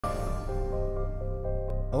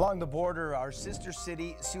Along the border, our sister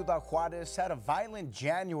city, Ciudad Juárez, had a violent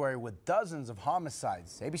January with dozens of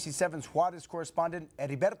homicides. ABC 7's Juárez correspondent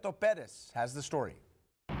Heriberto Perez has the story.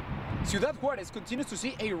 Ciudad Juárez continues to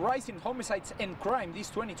see a rise in homicides and crime this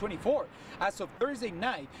 2024. As of Thursday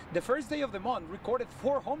night, the first day of the month recorded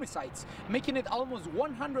 4 homicides, making it almost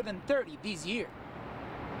 130 this year.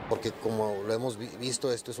 Porque como lo hemos visto,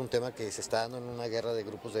 esto es un tema que se está dando en una guerra de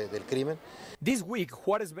grupos del crimen. This week,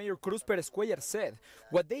 Juárez Mayor Cruz Pérez Cuellar said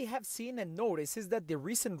what they have seen and noticed is that the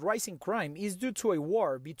recent rise in crime is due to a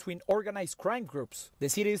war between organized crime groups. The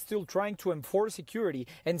city is still trying to enforce security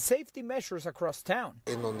and safety measures across town.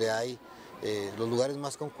 En donde hay los lugares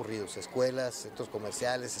más concurridos, escuelas, centros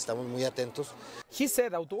comerciales, estamos muy atentos. He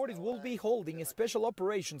said authorities will be holding special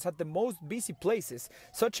operations at the most busy places,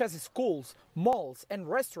 such as schools, malls, and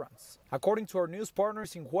restaurants. According to our news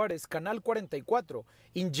partners in Juárez, Canal 44,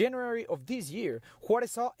 in January of this year, Juárez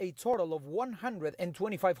saw a total of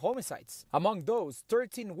 125 homicides. Among those,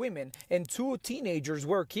 13 women and 2 teenagers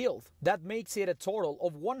were killed. That makes it a total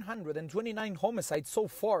of 129 homicides so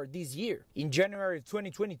far this year. In January of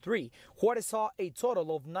 2023, Juárez saw a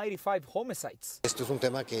total of 95 homicides. Esto es un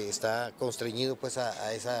tema que está constreñido pues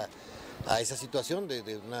a esa situación de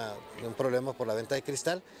un problema por la venta de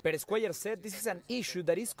cristal. Pérez Cuellar said this is an issue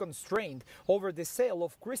that is constrained over the sale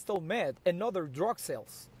of crystal meth and other drug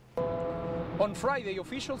sales. On Friday,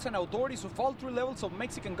 officials and authorities of all 3 levels of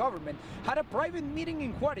Mexican government had a private meeting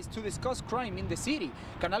in Juárez to discuss crime in the city.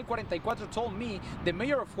 Canal 44 told me the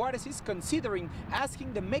mayor of Juárez is considering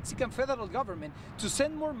asking the Mexican federal government to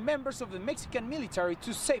send more members of the Mexican military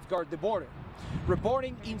to safeguard the border.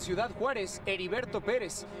 Reporting in Ciudad Juárez, Heriberto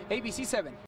Perez, ABC 7.